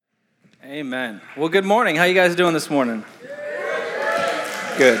Amen. Well, good morning. How you guys doing this morning?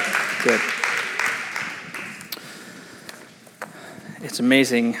 Good. It's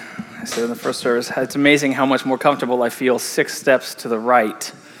amazing. I said in the first service, it's amazing how much more comfortable I feel 6 steps to the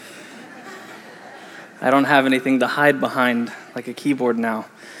right. I don't have anything to hide behind like a keyboard now.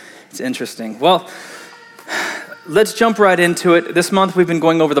 It's interesting. Well, let's jump right into it. This month we've been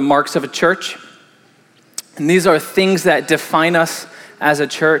going over the marks of a church. And these are things that define us as a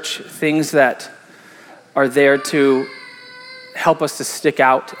church, things that are there to help us to stick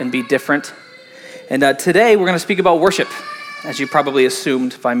out and be different. And today we're going to speak about worship, as you probably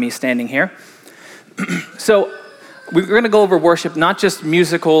assumed by me standing here. So we're going to go over worship, not just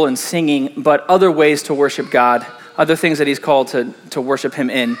musical and singing, but other ways to worship God, other things that he's called to worship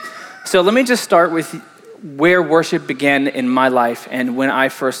him in. So let me just start with where worship began in my life and when I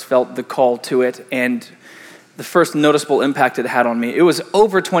first felt the call to it and the first noticeable impact it had on me. It was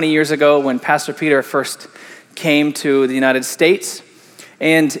over 20 years ago when Pastor Peter first came to the United States,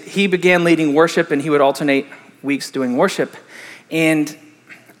 and he began leading worship, and he would alternate weeks doing worship, and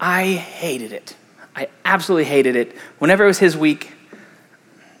I hated it. I absolutely hated it. Whenever it was his week,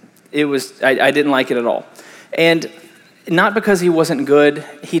 I didn't like it at all. And not because he wasn't good.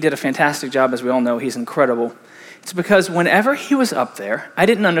 He did a fantastic job, as we all know. He's incredible. It's because whenever he was up there, I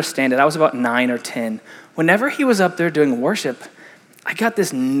didn't understand it. I was about 9 or 10. Whenever he was up there doing worship, I got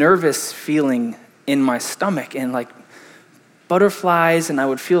this nervous feeling in my stomach and like butterflies, and I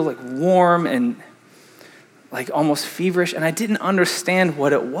would feel like warm and like almost feverish, and I didn't understand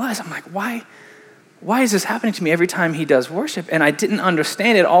what it was. I'm like, why is this happening to me every time he does worship? And I didn't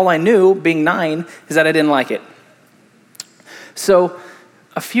understand it. All I knew, being 9, is that I didn't like it. So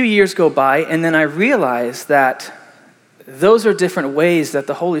a few years go by, and then I realize that those are different ways that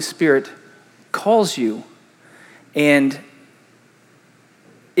the Holy Spirit calls you. And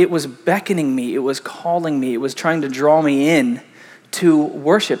it was beckoning me, it was calling me, it was trying to draw me in to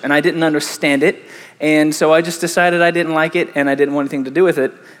worship. And I didn't understand it. And so I just decided I didn't like it, and I didn't want anything to do with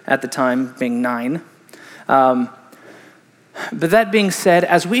it at the time, being 9. But that being said,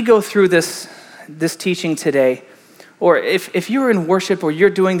 as we go through this teaching today, or if you're in worship or you're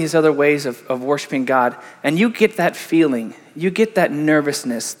doing these other ways of worshiping God, and you get that feeling, you get that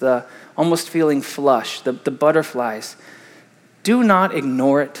nervousness, the almost feeling flush, the butterflies, do not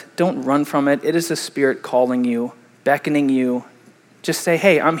ignore it. Don't run from it. It is the Spirit calling you, beckoning you. Just say,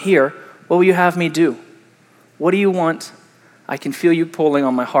 hey, I'm here. What will you have me do? What do you want? I can feel you pulling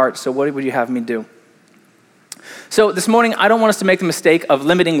on my heart, so what would you have me do? So this morning, I don't want us to make the mistake of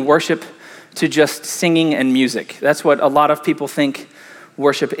limiting worship to just singing and music. That's what a lot of people think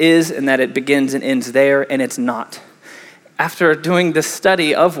worship is, and that it begins and ends there, and it's not. After doing the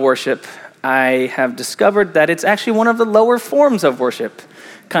study of worship, I have discovered that it's actually one of the lower forms of worship.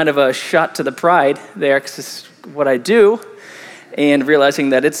 Kind of a shot to the pride there, because it's what I do, and realizing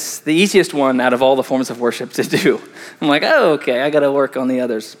that it's the easiest one out of all the forms of worship to do. I'm like, oh, okay, I got to work on the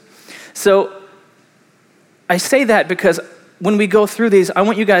others. So I say that because when we go through these, I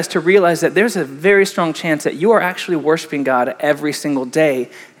want you guys to realize that there's a very strong chance that you are actually worshiping God every single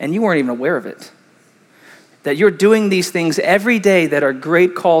day, and you weren't even aware of it. That you're doing these things every day that are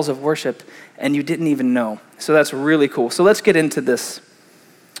great calls of worship, and you didn't even know. So that's really cool. So let's get into this.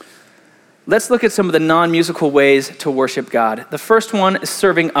 Let's look at some of the non-musical ways to worship God. The first one is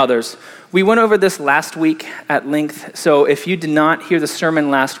serving others. We went over this last week at length, so if you did not hear the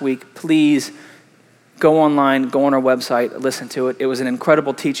sermon last week, please go online, go on our website, listen to it. It was an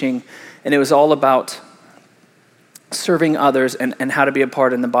incredible teaching, and it was all about serving others and how to be a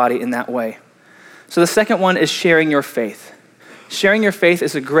part in the body in that way. So the second one is sharing your faith. Sharing your faith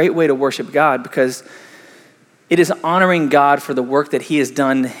is a great way to worship God because it is honoring God for the work that he has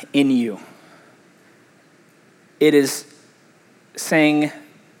done in you. It is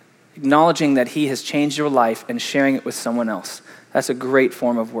acknowledging that he has changed your life and sharing it with someone else. That's a great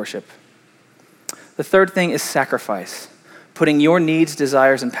form of worship. The third thing is sacrifice, putting your needs,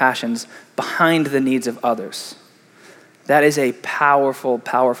 desires, and passions behind the needs of others. That is a powerful,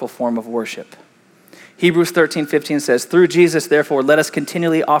 powerful form of worship. Hebrews 13:15 says, through Jesus, therefore, let us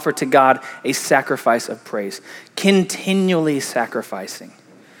continually offer to God a sacrifice of praise. Continually sacrificing.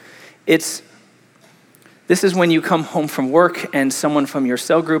 This is when you come home from work and someone from your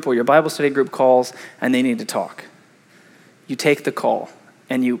cell group or your Bible study group calls and they need to talk. You take the call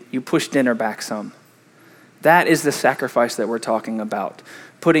and you push dinner back some. That is the sacrifice that we're talking about.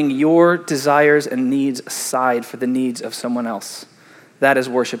 Putting your desires and needs aside for the needs of someone else. That is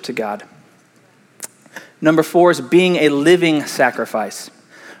worship to God. Number 4 is being a living sacrifice.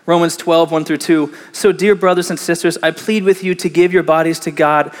 Romans 12, 1 through 2. So dear brothers and sisters, I plead with you to give your bodies to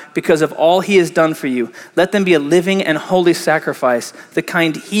God because of all he has done for you. Let them be a living and holy sacrifice, the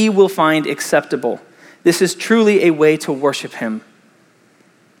kind he will find acceptable. This is truly a way to worship him.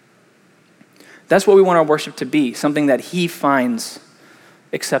 That's what we want our worship to be, something that he finds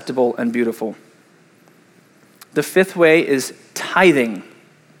acceptable and beautiful. The fifth way is tithing.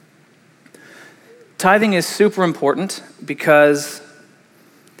 Tithing is super important because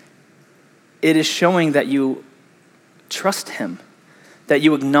it is showing that you trust him, that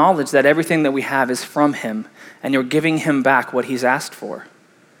you acknowledge that everything that we have is from him, and you're giving him back what he's asked for.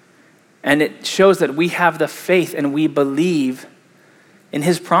 And it shows that we have the faith and we believe in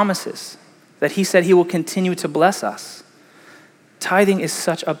his promises, that he said he will continue to bless us. Tithing is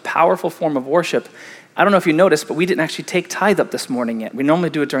such a powerful form of worship. I don't know if you noticed, but we didn't actually take tithe up this morning yet. We normally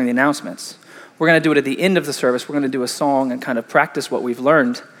do it during the announcements. We're going to do it at the end of the service. We're going to do a song and kind of practice what we've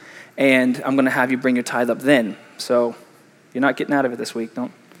learned. And I'm going to have you bring your tithe up then. So you're not getting out of it this week.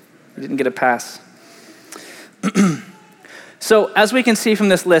 You didn't get a pass. So as we can see from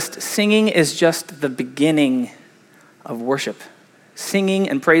this list, singing is just the beginning of worship. Singing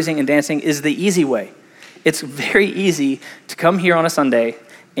and praising and dancing is the easy way. It's very easy to come here on a Sunday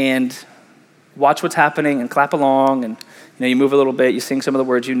and watch what's happening and clap along, and you move a little bit, you sing some of the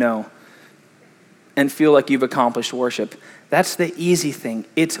words you know, and feel like you've accomplished worship. That's the easy thing.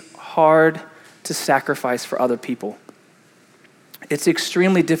 It's hard to sacrifice for other people. It's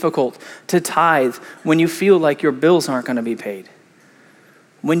extremely difficult to tithe when you feel like your bills aren't going to be paid.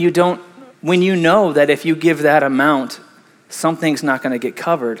 When you know that if you give that amount, something's not going to get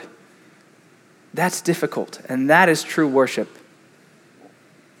covered. That's difficult, and that is true worship.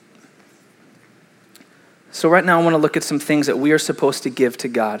 So right now I want to look at some things that we are supposed to give to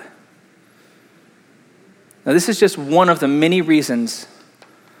God. Now this is just one of the many reasons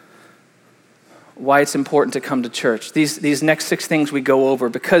why it's important to come to church. These next 6 things we go over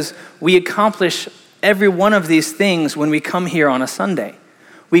because we accomplish every one of these things when we come here on a Sunday.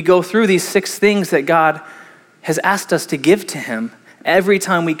 We go through these 6 things that God has asked us to give to him every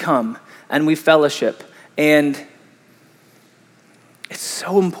time we come and we fellowship. And it's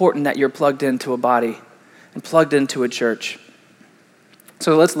so important that you're plugged into a body and plugged into a church.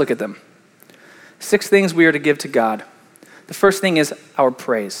 So let's look at them. 6 things we are to give to God. The first thing is our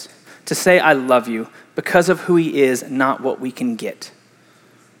praise. To say, I love you because of who he is, not what we can get.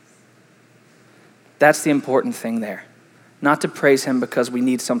 That's the important thing there. Not to praise him because we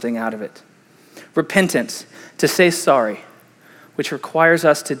need something out of it. Repentance. To say sorry, which requires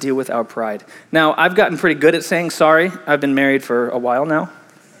us to deal with our pride. Now, I've gotten pretty good at saying sorry. I've been married for a while now.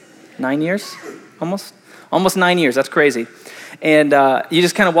 9 years, almost. Almost 9 years, that's crazy. And you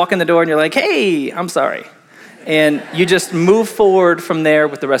just kind of walk in the door and you're like, hey, I'm sorry. And you just move forward from there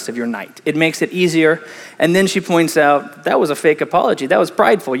with the rest of your night. It makes it easier. And then she points out, that was a fake apology. That was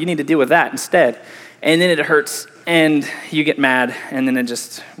prideful. You need to deal with that instead. And then it hurts and you get mad and then it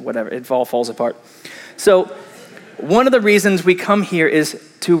just, whatever, it all falls apart. So one of the reasons we come here is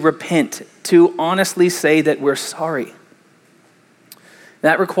to repent, to honestly say that we're sorry.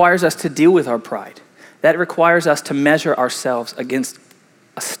 That requires us to deal with our pride. That requires us to measure ourselves against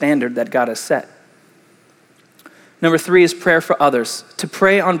a standard that God has set. Number 3 is prayer for others, to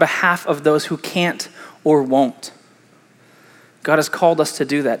pray on behalf of those who can't or won't. God has called us to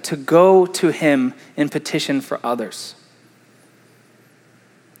do that, to go to him in petition for others.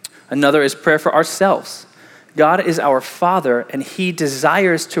 Another is prayer for ourselves. God is our Father, and he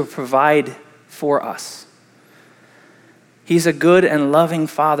desires to provide for us. He's a good and loving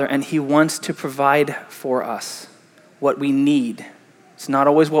Father, and he wants to provide for us what we need. It's not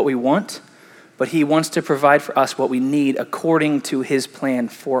always what we want, but he wants to provide for us what we need according to his plan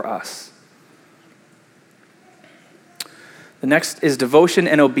for us. The next is devotion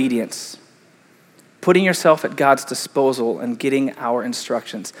and obedience. Putting yourself at God's disposal and getting our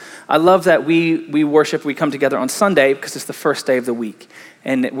instructions. I love that we worship, we come together on Sunday because it's the first day of the week.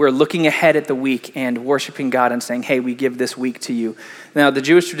 And we're looking ahead at the week and worshiping God and saying, hey, we give this week to you. Now, the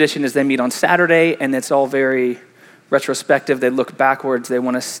Jewish tradition is they meet on Saturday, and it's all very retrospective. They look backwards. They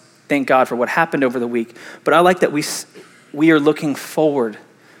want to thank God for what happened over the week. But I like that we are looking forward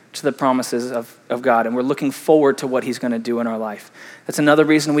to the promises of God, and we're looking forward to what he's going to do in our life. That's another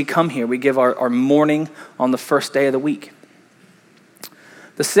reason we come here. We give our morning on the first day of the week.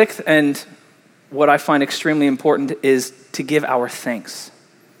 The 6th, and what I find extremely important, is to give our thanks.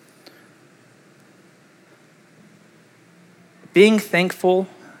 Being thankful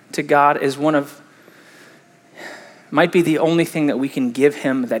to God is might be the only thing that we can give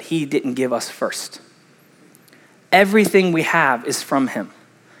him that he didn't give us first. Everything we have is from him.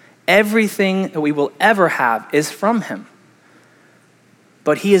 Everything that we will ever have is from him.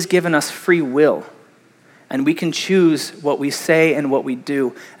 But he has given us free will, and we can choose what we say and what we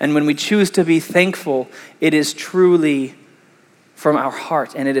do. And when we choose to be thankful, it is truly from our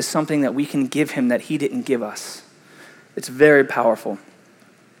heart, and it is something that we can give him that he didn't give us. It's very powerful.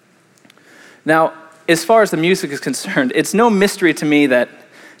 Now, as far as the music is concerned, it's no mystery to me that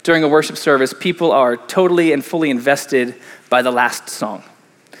during a worship service, people are totally and fully invested by the last song.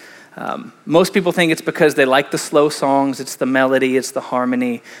 Most people think it's because they like the slow songs, it's the melody, it's the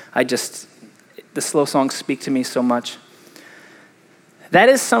harmony. The slow songs speak to me so much. That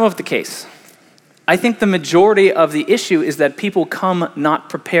is some of the case. I think the majority of the issue is that people come not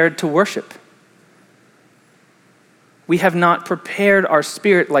prepared to worship. We have not prepared our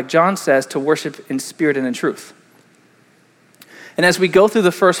spirit, like John says, to worship in spirit and in truth. And as we go through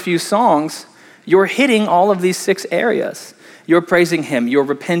the first few songs, you're hitting all of these 6 areas. You're praising him, you're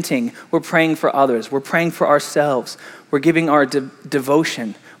repenting, we're praying for others, we're praying for ourselves, we're giving our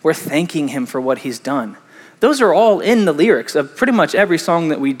devotion, we're thanking him for what he's done. Those are all in the lyrics of pretty much every song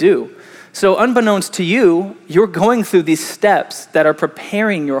that we do. So unbeknownst to you, you're going through these steps that are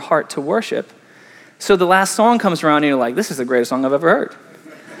preparing your heart to worship. So the last song comes around and you're like, this is the greatest song I've ever heard.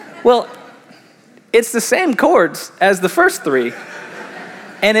 Well, it's the same chords as the first 3.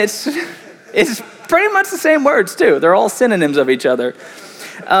 And it's pretty much the same words too. They're all synonyms of each other.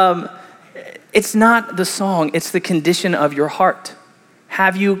 It's not the song, it's the condition of your heart.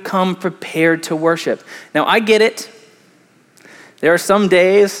 Have you come prepared to worship? Now I get it. There are some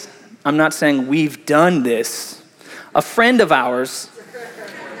days, I'm not saying we've done this. A friend of ours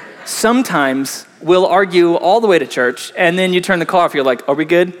sometimes will argue all the way to church, and then you turn the car off, you're like, are we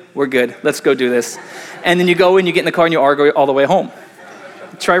good? We're good, let's go do this. And then you go and you get in the car and you argue all the way home.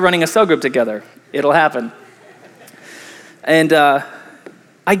 Try running a cell group together. It'll happen. And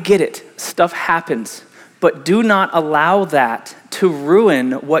I get it. Stuff happens. But do not allow that to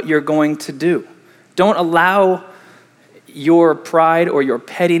ruin what you're going to do. Don't allow your pride or your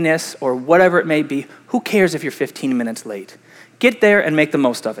pettiness or whatever it may be. Who cares if you're 15 minutes late? Get there and make the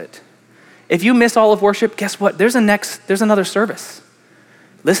most of it. If you miss all of worship, guess what? There's another service.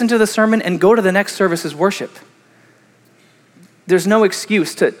 Listen to the sermon and go to the next service's worship. There's no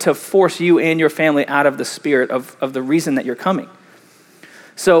excuse to force you and your family out of the spirit of the reason that you're coming.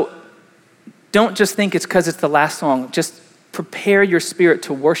 So don't just think it's because it's the last song. Just prepare your spirit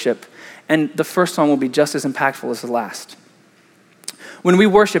to worship, and the first song will be just as impactful as the last. When we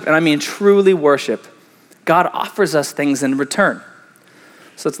worship, and I mean truly worship, God offers us things in return.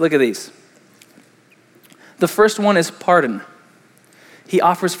 So let's look at these. The first one is pardon. He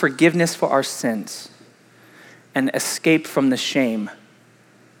offers forgiveness for our sins and escape from the shame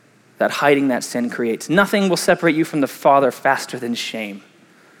that hiding that sin creates. Nothing will separate you from the Father faster than shame.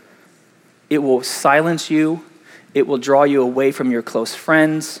 It will silence you. It will draw you away from your close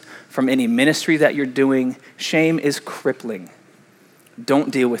friends, from any ministry that you're doing. Shame is crippling.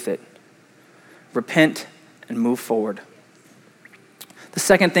 Don't deal with it. Repent and move forward. The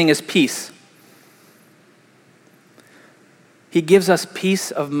second thing is peace. He gives us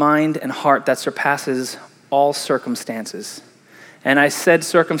peace of mind and heart that surpasses all circumstances. And I said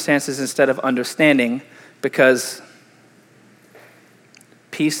circumstances instead of understanding because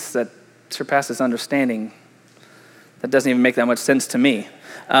peace that surpasses understanding, that doesn't even make that much sense to me.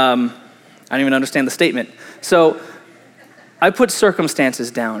 I don't even understand the statement. So I put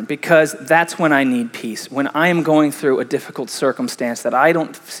circumstances down because that's when I need peace. When I am going through a difficult circumstance that I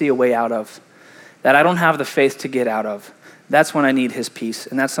don't see a way out of, that I don't have the faith to get out of, that's when I need his peace.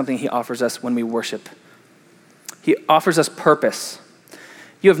 And that's something he offers us when we worship. He offers us purpose.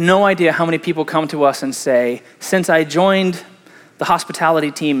 You have no idea how many people come to us and say, since I joined the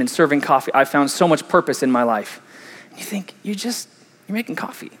hospitality team and serving coffee, I found so much purpose in my life. And you think, you're making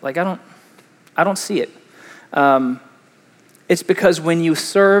coffee. Like, I don't see it. It's because when you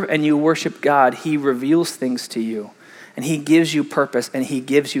serve and you worship God, he reveals things to you, and he gives you purpose, and he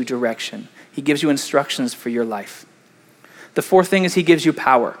gives you direction. He gives you instructions for your life. The fourth thing is he gives you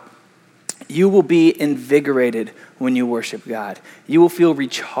power. You will be invigorated when you worship God. You will feel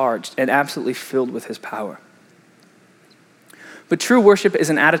recharged and absolutely filled with his power. But true worship is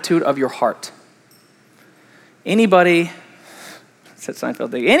an attitude of your heart. Anybody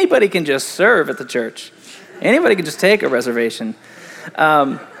can just serve at the church. Anybody can just take a reservation.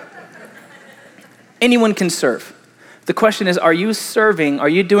 Anyone can serve. The question is, are you serving? Are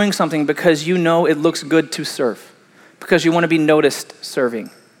you doing something because you know it looks good to serve? Because you want to be noticed serving?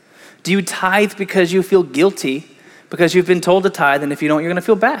 Do you tithe because you feel guilty because you've been told to tithe, and if you don't, you're going to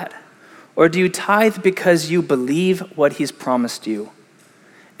feel bad? Or do you tithe because you believe what he's promised you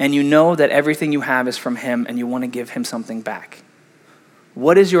and you know that everything you have is from him and you want to give him something back?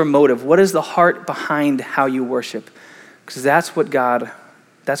 What is your motive? What is the heart behind how you worship? Because that's what God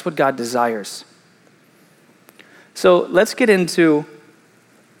desires. So let's get into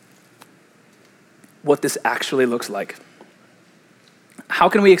what this actually looks like. How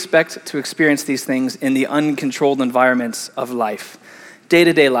can we expect to experience these things in the uncontrolled environments of life,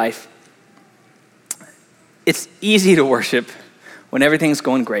 day-to-day life? It's easy to worship when everything's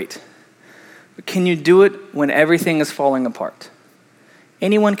going great. But can you do it when everything is falling apart?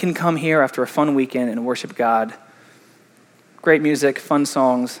 Anyone can come here after a fun weekend and worship God. Great music, fun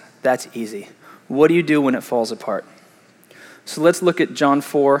songs, that's easy. What do you do when it falls apart? So let's look at John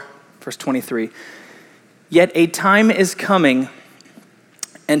 4, verse 23. Yet a time is coming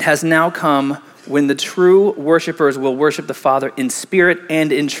and has now come when the true worshipers will worship the Father in spirit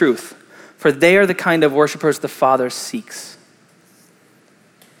and in truth, for they are the kind of worshipers the Father seeks.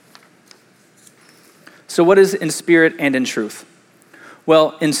 So what is in spirit and in truth?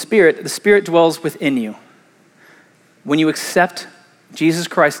 Well, in spirit, the Spirit dwells within you. When you accept Jesus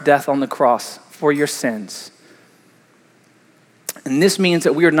Christ's death on the cross for your sins, and this means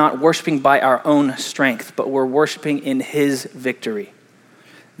that we are not worshiping by our own strength, but we're worshiping in his victory.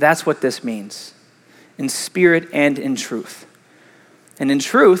 That's what this means, in spirit and in truth. And in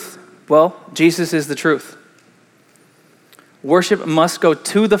truth, well, Jesus is the truth. Worship must go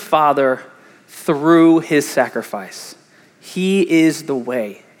to the Father through his sacrifice. He is the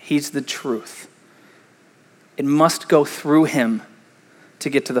way. He's the truth. It must go through him to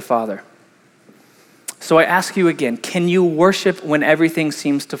get to the Father. So I ask you again, can you worship when everything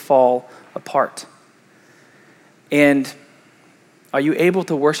seems to fall apart? And are you able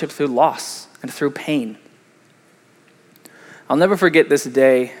to worship through loss and through pain? I'll never forget this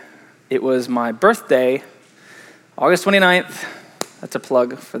day. It was my birthday, August 29th. That's a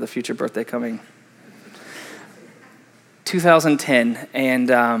plug for the future birthday coming. 2010,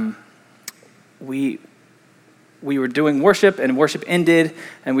 and we were doing worship, and worship ended,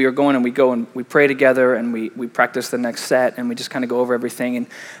 and we were going, and we pray together, and we practice the next set, and we just kind of go over everything. And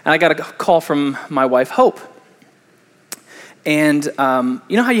I got a call from my wife, Hope. And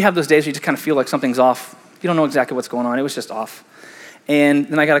you know how you have those days where you just kind of feel like something's off? You don't know exactly what's going on. It was just off. And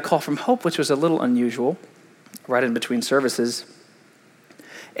then I got a call from Hope, which was a little unusual, right in between services.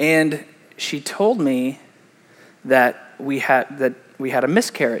 And she told me that we had a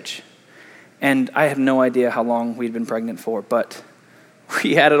miscarriage. And I have no idea how long we'd been pregnant for, but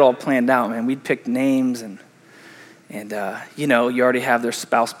we had it all planned out, man. We'd picked names, and you know, you already have their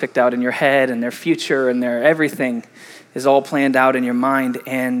spouse picked out in your head, and their future, and their everything is all planned out in your mind,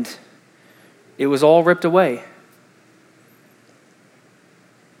 and it was all ripped away.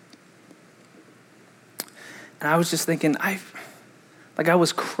 And I was just thinking, I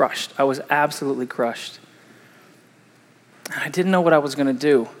was crushed. I was absolutely crushed. And I didn't know what I was going to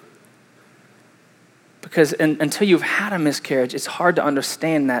do. Because until you've had a miscarriage, it's hard to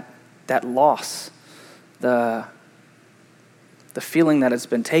understand that loss, the feeling that it's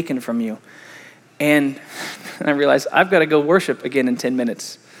been taken from you. And I realized I've got to go worship again in 10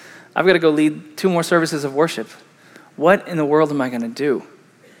 minutes. I've got to go lead 2 more services of worship. What in the world am I going to do?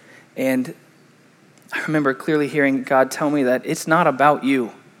 And I remember clearly hearing God tell me that it's not about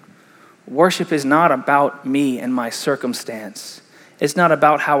you. Worship is not about me and my circumstance. It's not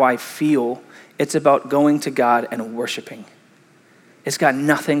about how I feel. It's about going to God and worshiping. It's got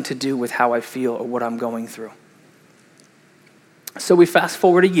nothing to do with how I feel or what I'm going through. So we fast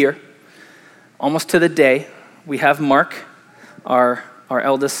forward a year, almost to the day. We have Mark, our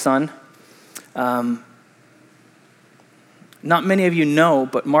eldest son. Not many of you know,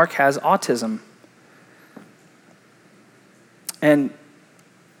 but Mark has autism. And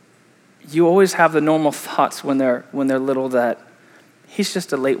you always have the normal thoughts when they're little that he's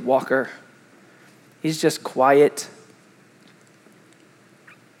just a late walker. He's just quiet.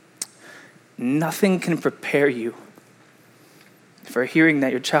 Nothing can prepare you for hearing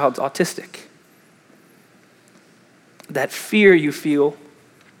that your child's autistic. That fear you feel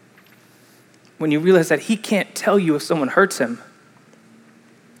when you realize that he can't tell you if someone hurts him.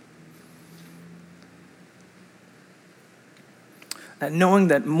 That knowing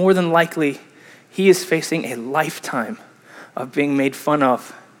that more than likely he is facing a lifetime of being made fun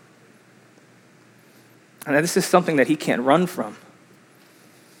of. And this is something that he can't run from.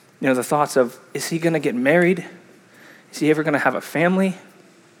 You know, the thoughts of, is he going to get married? Is he ever going to have a family?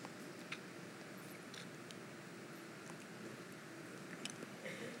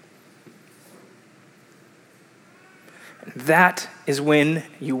 That is when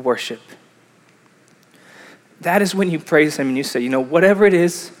you worship. that is when you praise him and you say, whatever it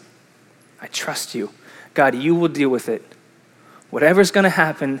is, I trust you. God, you will deal with it. Whatever's going to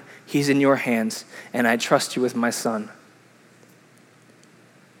happen, he's in your hands, and I trust you with my son.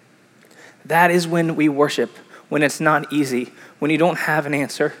 That is when we worship, when it's not easy, when you don't have an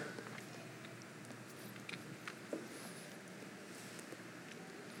answer.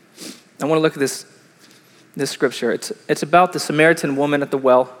 I want to look at this scripture. It's about the Samaritan woman at the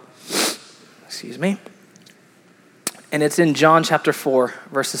well. Excuse me. And it's in John chapter 4,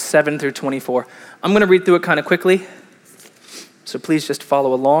 verses 7 through 24. I'm going to read through it kind of quickly, so please just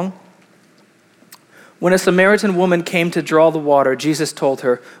follow along. When a Samaritan woman came to draw the water, Jesus told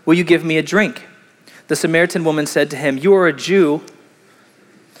her, "Will you give me a drink?" The Samaritan woman said to him, "You are a Jew,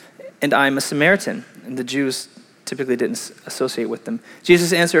 and I am a Samaritan." And the Jews typically didn't associate with them.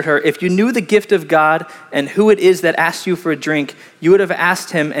 Jesus answered her, "If you knew the gift of God and who it is that asked you for a drink, you would have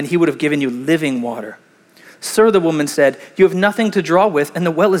asked him, and he would have given you living water." "Sir," the woman said, "you have nothing to draw with, and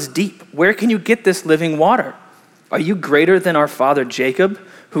the well is deep. Where can you get this living water? Are you greater than our father Jacob,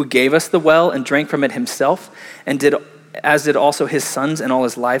 who gave us the well and drank from it himself, and did also his sons and all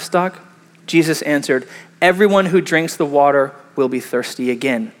his livestock?" Jesus answered, "Everyone who drinks the water will be thirsty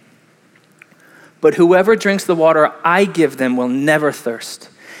again. But whoever drinks the water I give them will never thirst.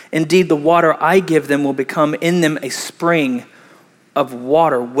 Indeed, the water I give them will become in them a spring of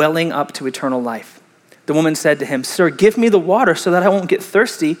water welling up to eternal life." The woman said to him, "Sir, give me the water so that I won't get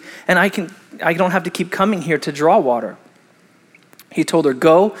thirsty and I don't have to keep coming here to draw water." He told her,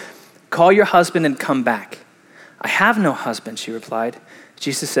 "Go, call your husband and come back." "I have no husband," she replied.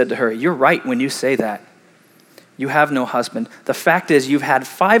 Jesus said to her, "You're right when you say that. You have no husband. The fact is you've had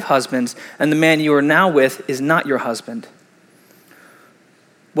 5 husbands, and the man you are now with is not your husband."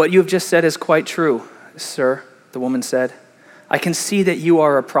 "What you have just said is quite true, sir," the woman said. "I can see that you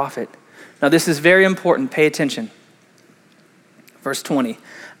are a prophet." Now this is very important. Pay attention. Verse 20.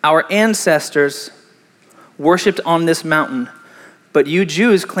 "Our ancestors worshipped on this mountain, but you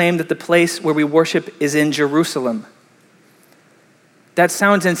Jews claim that the place where we worship is in Jerusalem." That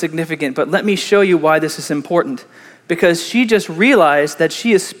sounds insignificant, but let me show you why this is important. Because she just realized that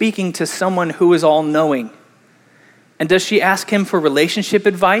she is speaking to someone who is all-knowing. And does she ask him for relationship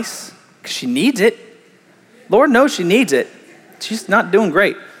advice? Because she needs it. Lord knows she needs it. She's not doing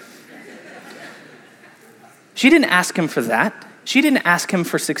great. She didn't ask him for that. She didn't ask him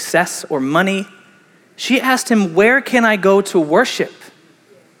for success or money. She asked him, "Where can I go to worship?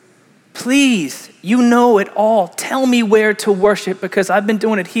 Please, you know it all. Tell me where to worship because I've been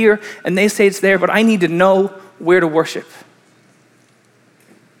doing it here and they say it's there, but I need to know where to worship."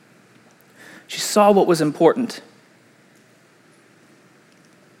 She saw what was important.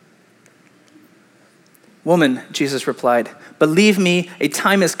 "Woman," Jesus replied, "believe me, a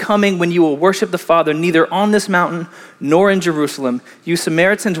time is coming when you will worship the Father neither on this mountain nor in Jerusalem. You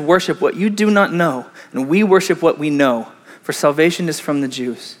Samaritans worship what you do not know, and we worship what we know, for salvation is from the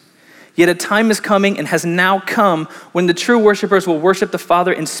Jews. Yet a time is coming and has now come when the true worshipers will worship the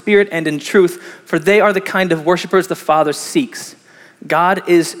Father in spirit and in truth, for they are the kind of worshipers the Father seeks. God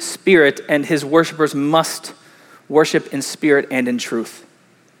is spirit, and his worshipers must worship in spirit and in truth."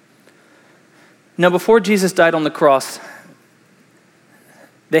 Now, before Jesus died on the cross,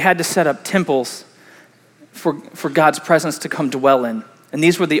 they had to set up temples for God's presence to come dwell in. And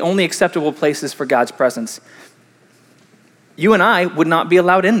these were the only acceptable places for God's presence. You and I would not be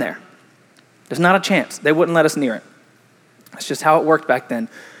allowed in there. There's not a chance. They wouldn't let us near it. That's just how it worked back then.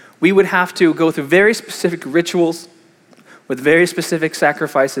 We would have to go through very specific rituals with very specific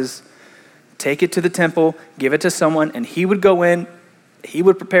sacrifices, take it to the temple, give it to someone, and he would go in, he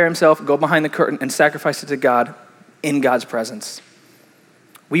would prepare himself, go behind the curtain, and sacrifice it to God in God's presence.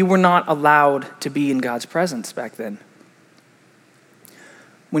 We were not allowed to be in God's presence back then.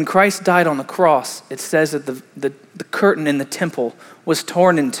 When Christ died on the cross, it says that the curtain in the temple was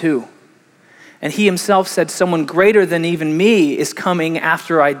torn in two. And he himself said, "Someone greater than even me is coming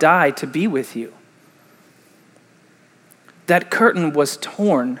after I die to be with you." That curtain was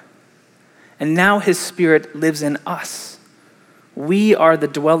torn, and now his spirit lives in us. We are the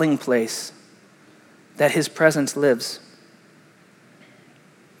dwelling place that his presence lives.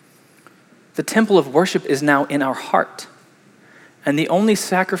 The temple of worship is now in our heart, and the only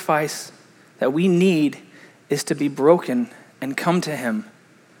sacrifice that we need is to be broken and come to him.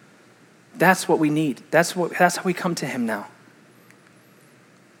 That's what we need. That's how we come to him now.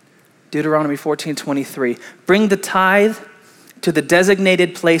 Deuteronomy 14:23. "Bring the tithe to the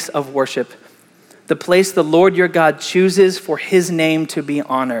designated place of worship, the place the Lord your God chooses for his name to be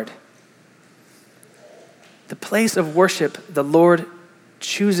honored." The place of worship the Lord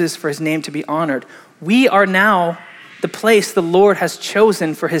chooses for his name to be honored. We are now the place the Lord has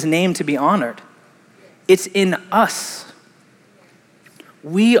chosen for his name to be honored. It's in us.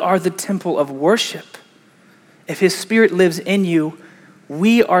 We are the temple of worship. If his Spirit lives in you,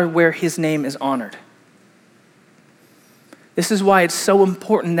 we are where his name is honored. This is why it's so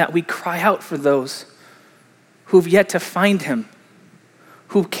important that we cry out for those who've yet to find him,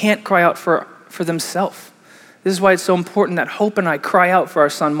 who can't cry out for themselves. This is why it's so important that Hope and I cry out for our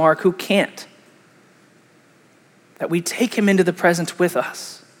son Mark, who can't. That we take him into the presence with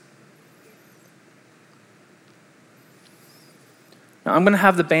us. Now I'm going to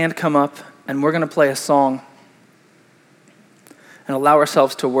have the band come up and we're going to play a song and allow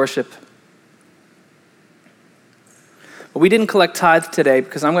ourselves to worship. But we didn't collect tithe today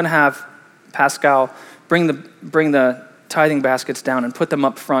because I'm going to have Pascal bring the tithing baskets down and put them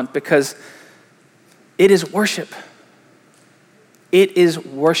up front because it is worship. It is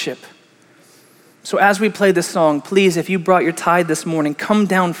worship. So as we play this song, please, if you brought your tithe this morning, come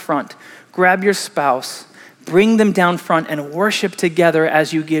down front, grab your spouse, bring them down front and worship together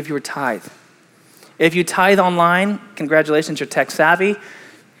as you give your tithe. If you tithe online, congratulations, you're tech savvy.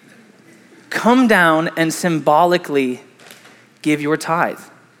 Come down and symbolically give your tithe.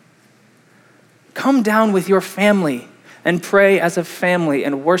 Come down with your family and pray as a family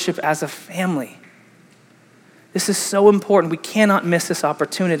and worship as a family. This is so important. We cannot miss this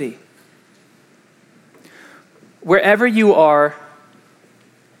opportunity. Wherever you are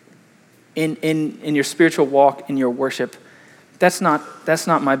in your spiritual walk, in your worship, that's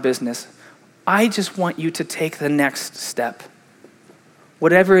not my business. I just want you to take the next step.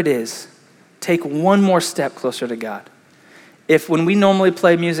 Whatever it is, take one more step closer to God. If when we normally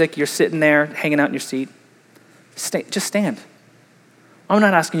play music, you're sitting there hanging out in your seat, just stand. I'm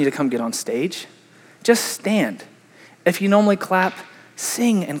not asking you to come get on stage. Just stand. If you normally clap,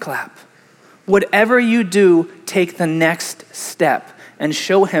 sing and clap. Whatever you do, take the next step and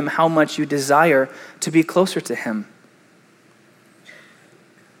show him how much you desire to be closer to him.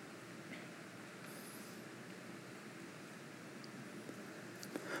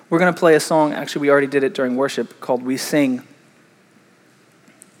 We're going to play a song, actually we already did it during worship, called We Sing.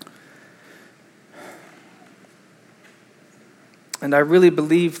 And I really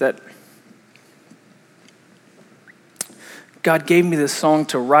believe that God gave me this song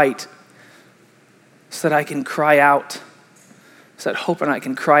to write so that I can cry out, so that Hope and I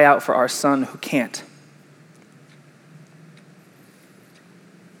can cry out for our son who can't.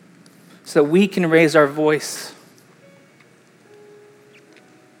 So that we can raise our voice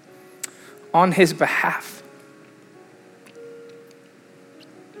on his behalf.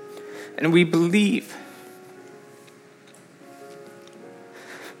 And we believe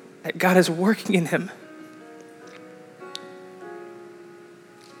that God is working in him.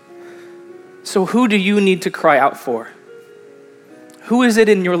 So who do you need to cry out for? Who is it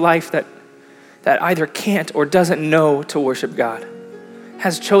in your life that either can't or doesn't know to worship God,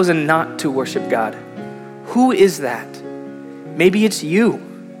 has chosen not to worship God? Who is that? Maybe it's you.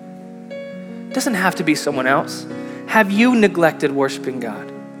 It doesn't have to be someone else. Have you neglected worshiping God?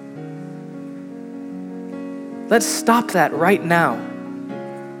 Let's stop that right now.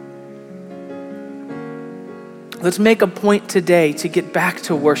 Let's make a point today to get back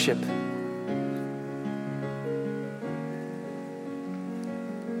to worship.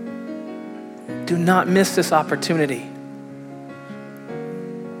 Do not miss this opportunity.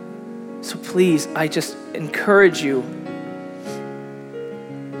 So please, I just encourage you,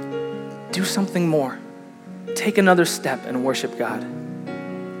 do something more. Take another step and worship God.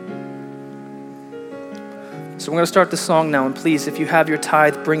 So we're going to start the song now, and please, if you have your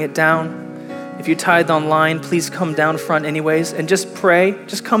tithe, bring it down. If you tithe online, please come down front anyways, and just pray,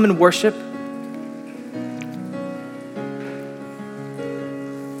 just come and worship.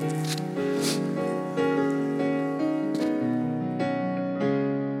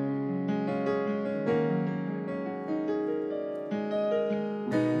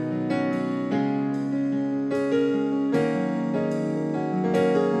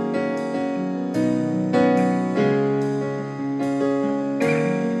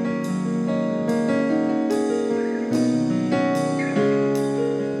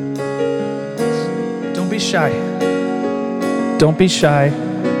 Shy. Don't be shy.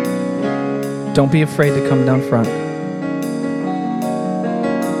 Don't be afraid to come down front.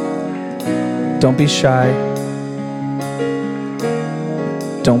 Don't be shy.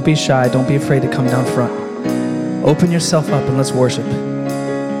 Don't be shy. Don't be afraid to come down front. Open yourself up and let's worship.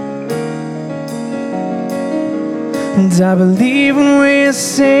 And I believe when we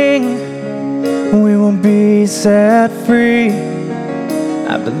sing, we will be set free.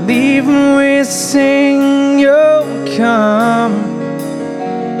 I believe when we sing, you'll come.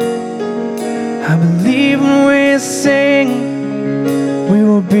 I believe when we sing, we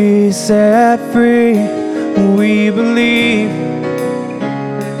will be set free. We believe.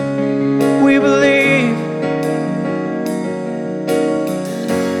 We believe.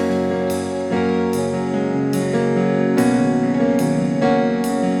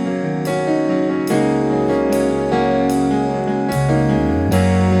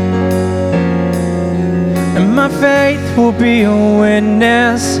 And my faith will be a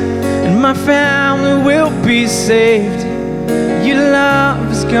witness, and my family will be saved. Your love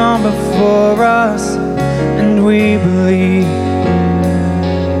has gone before us, and we believe.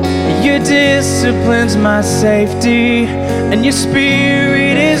 Your discipline's my safety, and your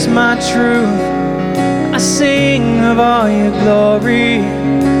spirit is my truth. I sing of all your glory,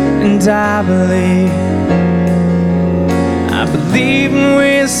 and I believe. I believe when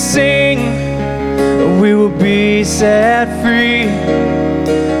we sing, we will be set free.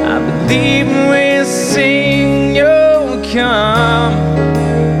 I believe when we sing, you'll come.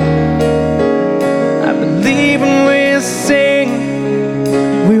 I believe when we sing,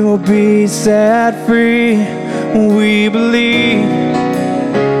 we will be set free. We believe.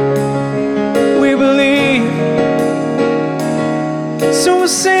 We believe. So we'll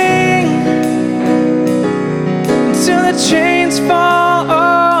sing until the chains fall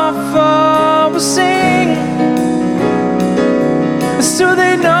off. We'll sing so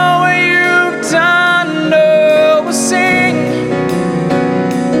they know what you've done. Oh, we'll sing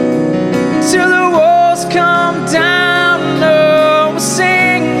till the walls come down. Oh, we'll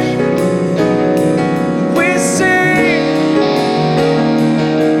sing. We sing.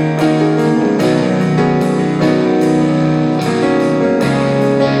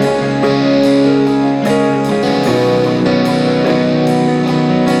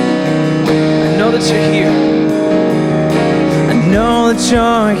 I know that you're here. I know that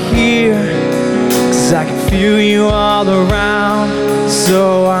you're here, 'cause I can feel you all around. So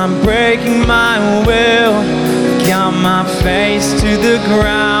I'm breaking my will, got my face to the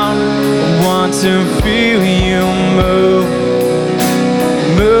ground. I want to feel you move,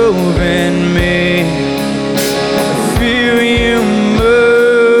 move in me. Feel you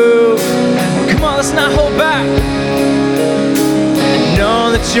move. Come on, let's not hold back. I know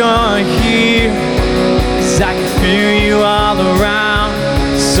that you're here, 'cause I can feel you all around.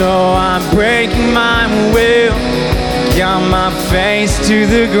 So I'm breaking my will, got my face to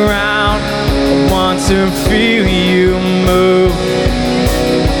the ground. I want to feel you move,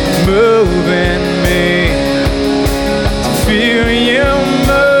 move in me. To feel you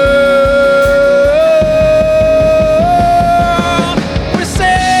move. We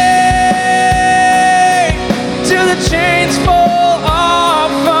say till the chains fall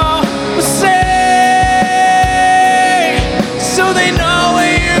off. We say so they know what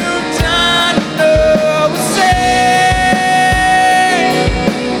you've done. Oh, we say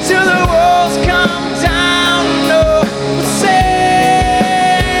till the walls come down. Oh, we say,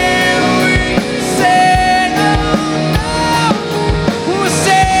 oh, we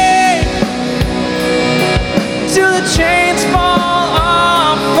say till the chains fall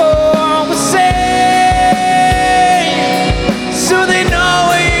off. Oh, we say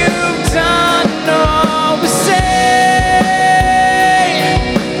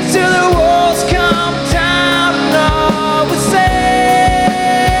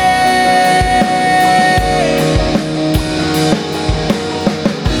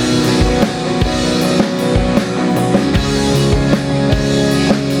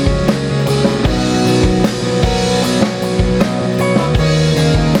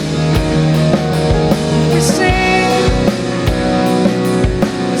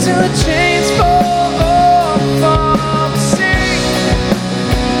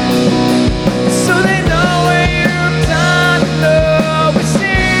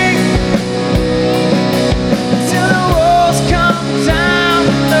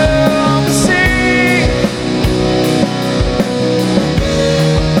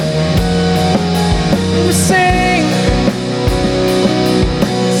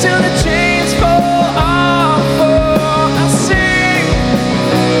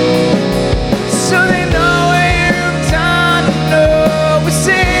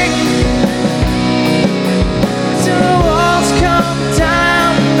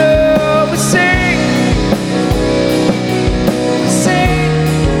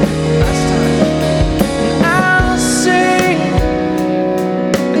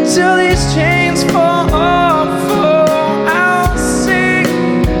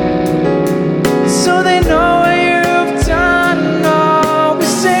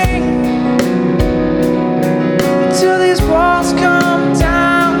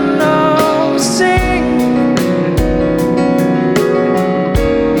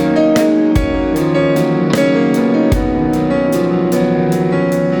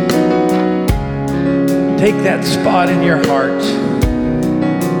take that spot in your heart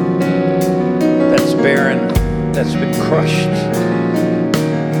that's barren, that's been crushed,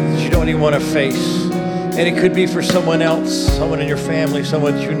 that you don't even want to face. And it could be for someone else, someone in your family,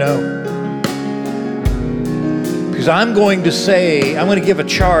 someone that you know. Because I'm going to give a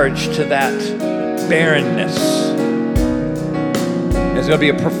charge to that barrenness. It's going to be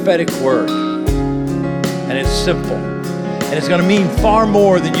a prophetic word. And it's simple. And it's going to mean far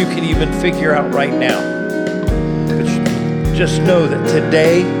more than you can even figure out right now. But just know that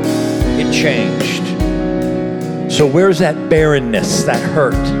today it changed. So where's that barrenness, that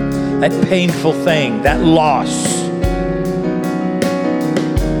hurt, that painful thing, that loss?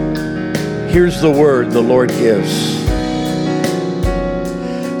 Here's the word the Lord gives.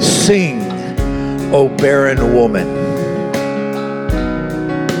 Sing, O barren woman.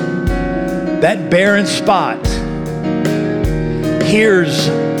 That barren spot, here's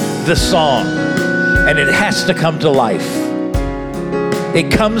the song, and it has to come to life.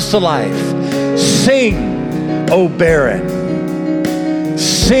 It comes to life. Sing, O barren.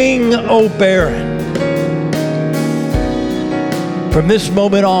 Sing, O barren. From this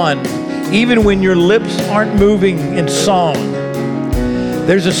moment on, even when your lips aren't moving in song,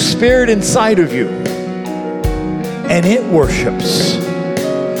 there's a spirit inside of you, and it worships.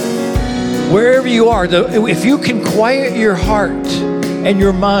 Wherever you are, if you can quiet your heart and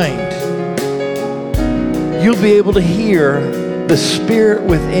your mind, you'll be able to hear the spirit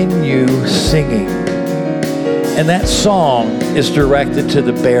within you singing. And that song is directed to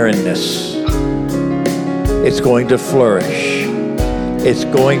the barrenness. It's going to flourish. It's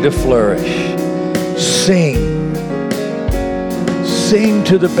going to flourish. Sing. Sing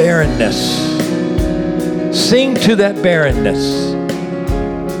to the barrenness. Sing to that barrenness.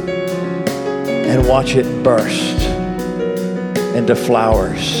 And watch it burst into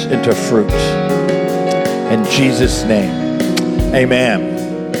flowers, into fruit. In Jesus' name, amen.